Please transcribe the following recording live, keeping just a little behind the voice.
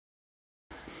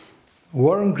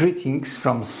Warm greetings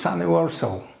from sunny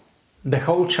Warsaw, the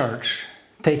whole church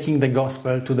taking the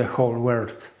gospel to the whole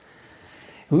world.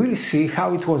 We will see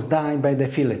how it was done by the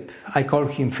Philip. I call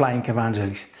him Flying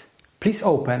Evangelist. Please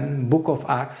open Book of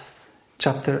Acts,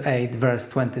 chapter 8, verse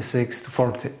 26 to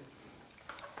 40.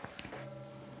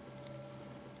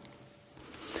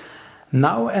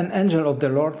 Now an angel of the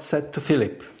Lord said to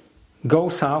Philip, "Go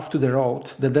south to the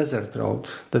road, the desert road,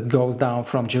 that goes down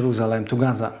from Jerusalem to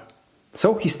Gaza."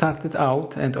 So he started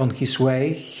out, and on his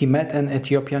way he met an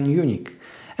Ethiopian eunuch,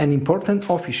 an important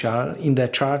official in the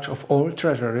charge of all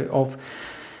treasury of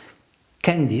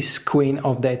Candace, queen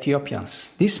of the Ethiopians.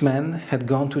 This man had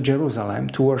gone to Jerusalem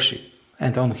to worship,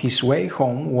 and on his way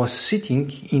home was sitting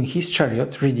in his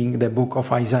chariot reading the book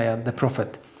of Isaiah the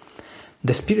prophet.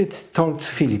 The Spirit told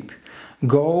Philip,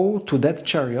 "Go to that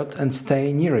chariot and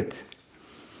stay near it."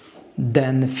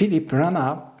 Then Philip ran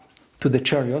up to the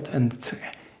chariot and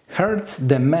heard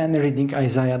the man reading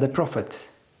Isaiah the prophet.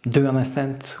 "Do you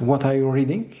understand what are you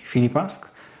reading?" Philip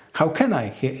asked. "How can I?"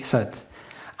 he said,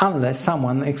 "unless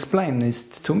someone explains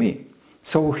it to me."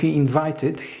 So he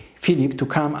invited Philip to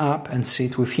come up and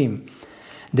sit with him.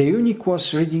 The eunuch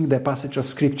was reading the passage of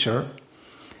scripture.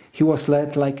 He was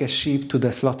led like a sheep to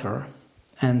the slaughter,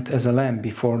 and as a lamb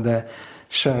before the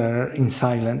shearer in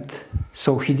silence,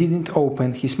 so he didn't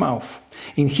open his mouth.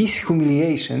 In his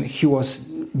humiliation he was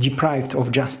deprived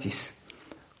of justice.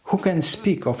 Who can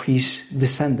speak of his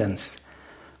descendants?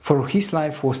 For his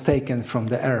life was taken from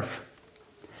the earth.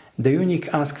 The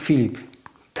eunuch asked Philip,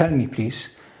 "Tell me, please,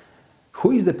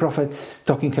 who is the prophet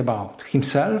talking about,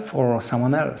 himself or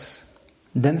someone else?"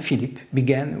 Then Philip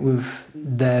began with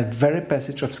the very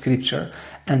passage of scripture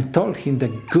and told him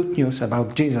the good news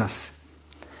about Jesus.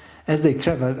 As they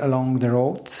traveled along the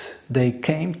road, they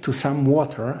came to some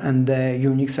water, and the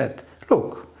eunuch said,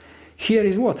 "Look, here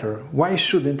is water. Why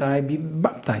shouldn't I be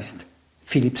baptized?"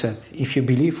 Philip said, "If you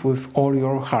believe with all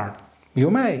your heart, you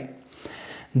may."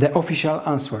 The official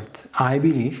answered, "I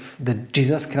believe that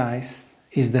Jesus Christ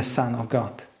is the Son of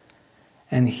God."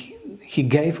 And he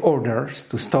gave orders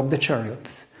to stop the chariot.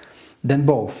 Then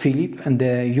both Philip and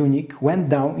the eunuch went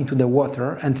down into the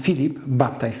water, and Philip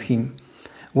baptized him.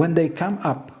 When they came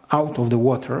up out of the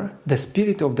water, the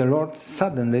Spirit of the Lord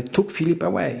suddenly took Philip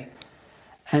away.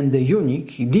 And the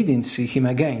eunuch didn't see him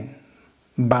again,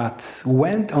 but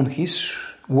went on his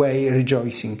way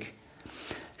rejoicing.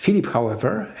 Philip,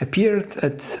 however, appeared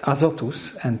at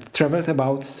Azotus and traveled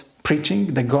about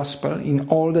preaching the gospel in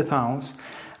all the towns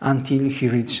until he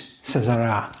reached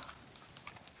Caesarea.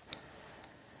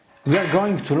 We are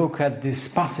going to look at this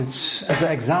passage as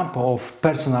an example of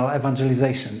personal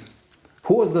evangelization.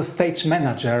 Who was the stage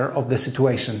manager of the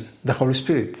situation? The Holy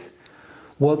Spirit.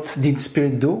 What did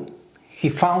Spirit do? He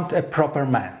found a proper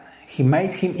man. He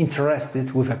made him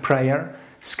interested with a prayer,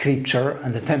 scripture,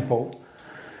 and the temple.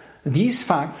 These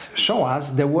facts show us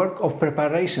the work of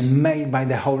preparation made by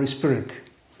the Holy Spirit.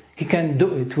 He can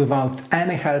do it without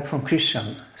any help from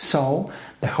Christian. So,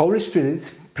 the Holy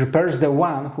Spirit prepares the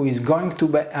one who is going to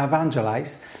be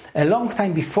evangelized a long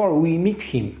time before we meet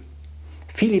him.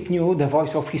 Philip knew the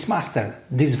voice of his master.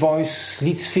 This voice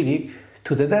leads Philip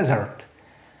to the desert.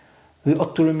 We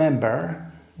ought to remember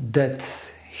that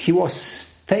he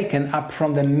was taken up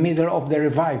from the middle of the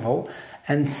revival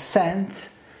and sent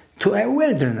to a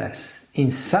wilderness.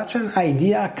 In such an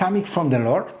idea coming from the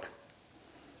Lord,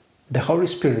 the Holy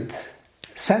Spirit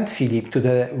sent Philip to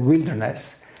the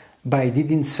wilderness, but he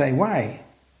didn't say why.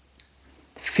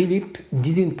 Philip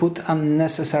didn't put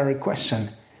unnecessary question.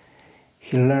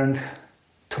 He learned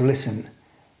to listen.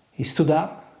 He stood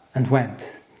up and went.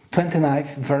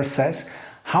 29th verse says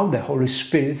how the Holy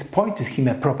Spirit pointed him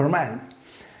a proper man.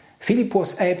 Philip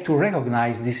was able to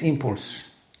recognize this impulse.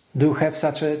 Do you have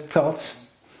such a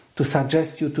thoughts to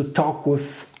suggest you to talk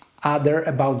with other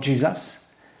about Jesus?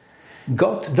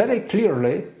 God very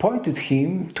clearly pointed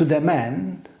him to the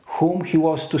man whom he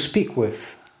was to speak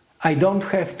with. I don't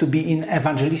have to be in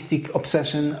evangelistic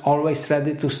obsession, always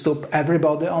ready to stop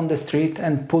everybody on the street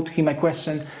and put him a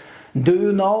question. Do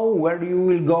you know where you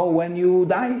will go when you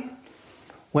die?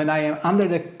 When I am under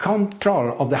the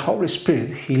control of the Holy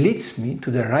Spirit, He leads me to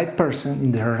the right person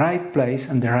in the right place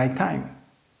and the right time.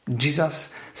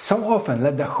 Jesus so often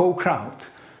led the whole crowd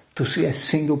to see a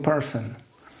single person.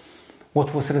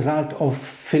 What was the result of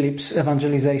Philip's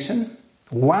evangelization?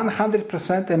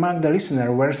 100% among the listeners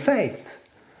were saved.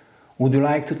 Would you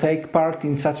like to take part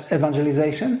in such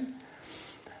evangelization?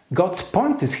 God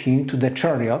pointed him to the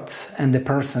chariot and the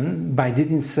person, but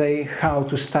didn't say how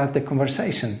to start the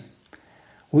conversation.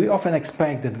 We often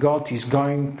expect that God is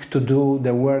going to do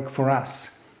the work for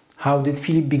us. How did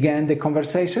Philip begin the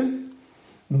conversation?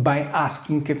 by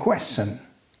asking a question.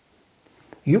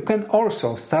 You can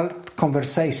also start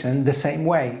conversation the same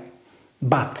way,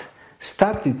 but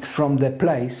start it from the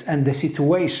place and the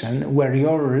situation where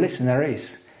your listener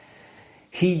is.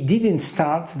 He didn't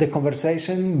start the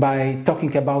conversation by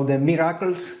talking about the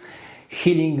miracles,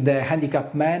 healing the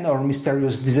handicapped man, or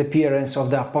mysterious disappearance of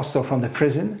the apostle from the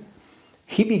prison.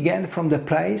 He began from the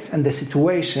place and the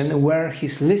situation where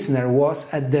his listener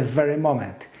was at the very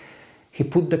moment. He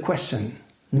put the question,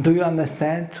 "Do you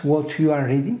understand what you are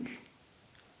reading?"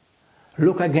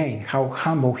 Look again how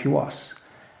humble he was.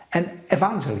 An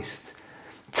evangelist,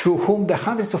 through whom the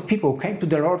hundreds of people came to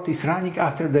the Lord, is running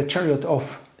after the chariot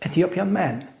of Ethiopian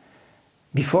man.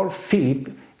 Before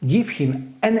Philip gave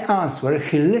him an answer,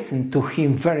 he listened to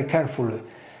him very carefully.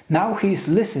 Now he is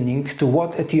listening to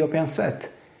what Ethiopian said.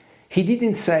 He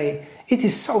didn't say, "It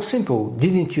is so simple,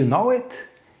 didn't you know it?"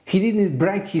 He didn't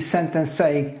break his sentence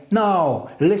saying, "No,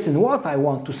 listen what I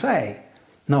want to say."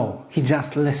 No, he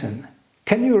just listened.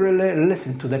 Can you really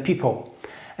listen to the people?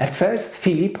 At first,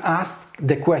 Philip asked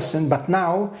the question, but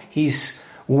now he's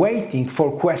waiting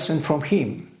for a question from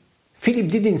him. Philip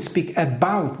didn't speak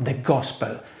about the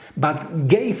gospel, but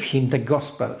gave him the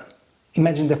gospel.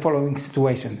 Imagine the following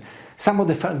situation.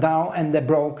 Somebody fell down and they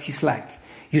broke his leg.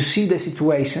 You see the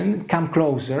situation, come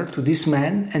closer to this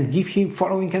man and give him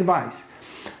following advice.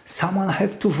 Someone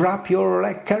have to wrap your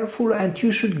leg carefully and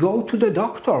you should go to the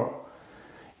doctor.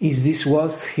 Is this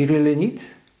what he really needs?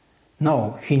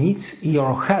 No, he needs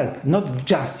your help, not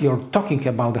just your talking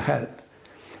about the help.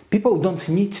 People don't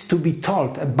need to be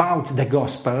told about the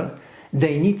gospel,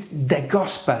 they need the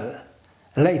gospel.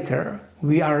 Later,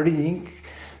 we are reading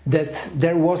that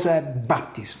there was a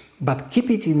baptism, but keep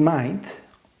it in mind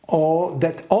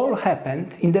that all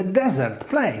happened in the desert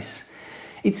place.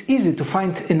 It's easy to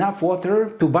find enough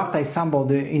water to baptize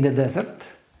somebody in the desert.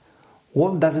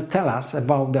 What does it tell us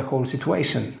about the whole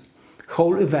situation?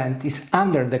 Whole event is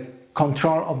under the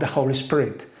control of the Holy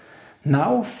Spirit.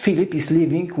 Now Philip is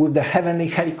living with the heavenly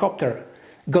helicopter.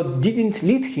 God didn't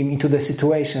lead him into the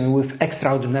situation with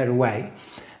extraordinary way.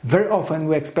 Very often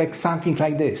we expect something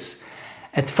like this.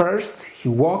 At first he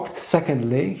walked,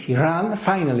 secondly he ran,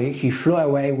 finally he flew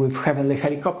away with heavenly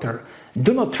helicopter.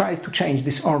 Do not try to change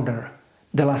this order.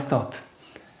 The last thought.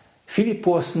 Philip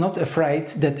was not afraid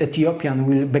that Ethiopian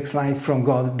will backslide from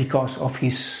God because of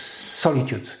his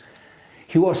solitude.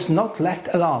 He was not left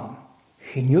alone.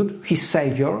 He knew his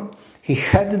Savior, he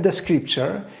had the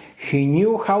scripture, he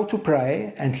knew how to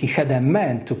pray, and he had a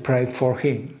man to pray for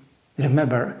him.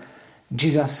 Remember,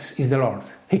 Jesus is the Lord.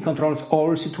 He controls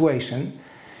all situations.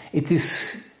 It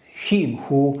is him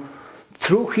who,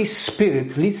 through his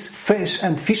Spirit, leads fish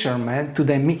and fishermen to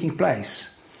the meeting place.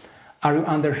 Are you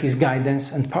under his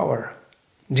guidance and power?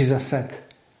 Jesus said,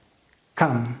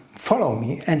 "Come, follow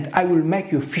me, and I will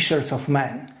make you fishers of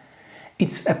men."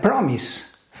 It's a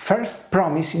promise, first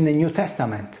promise in the New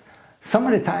Testament. So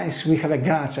many times we have a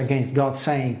grudge against God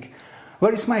saying,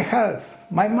 "Where is my health,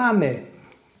 my money,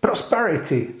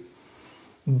 prosperity?"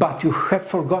 But you have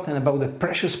forgotten about the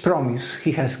precious promise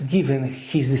he has given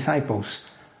his disciples.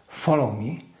 Follow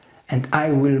me, and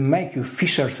I will make you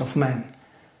fishers of men.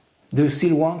 Do you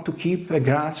still want to keep a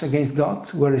grudge against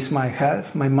God? Where is my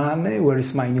health, my money? Where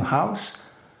is my new house?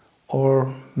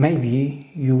 Or maybe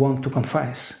you want to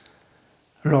confess,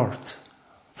 "Lord,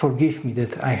 forgive me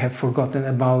that I have forgotten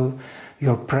about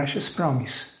your precious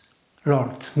promise.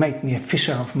 Lord, make me a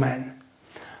fisher of men.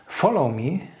 Follow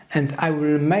me, and I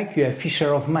will make you a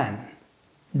fisher of men."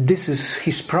 This is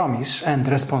his promise and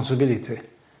responsibility.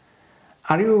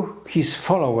 Are you his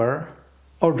follower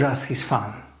or just his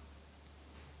fan?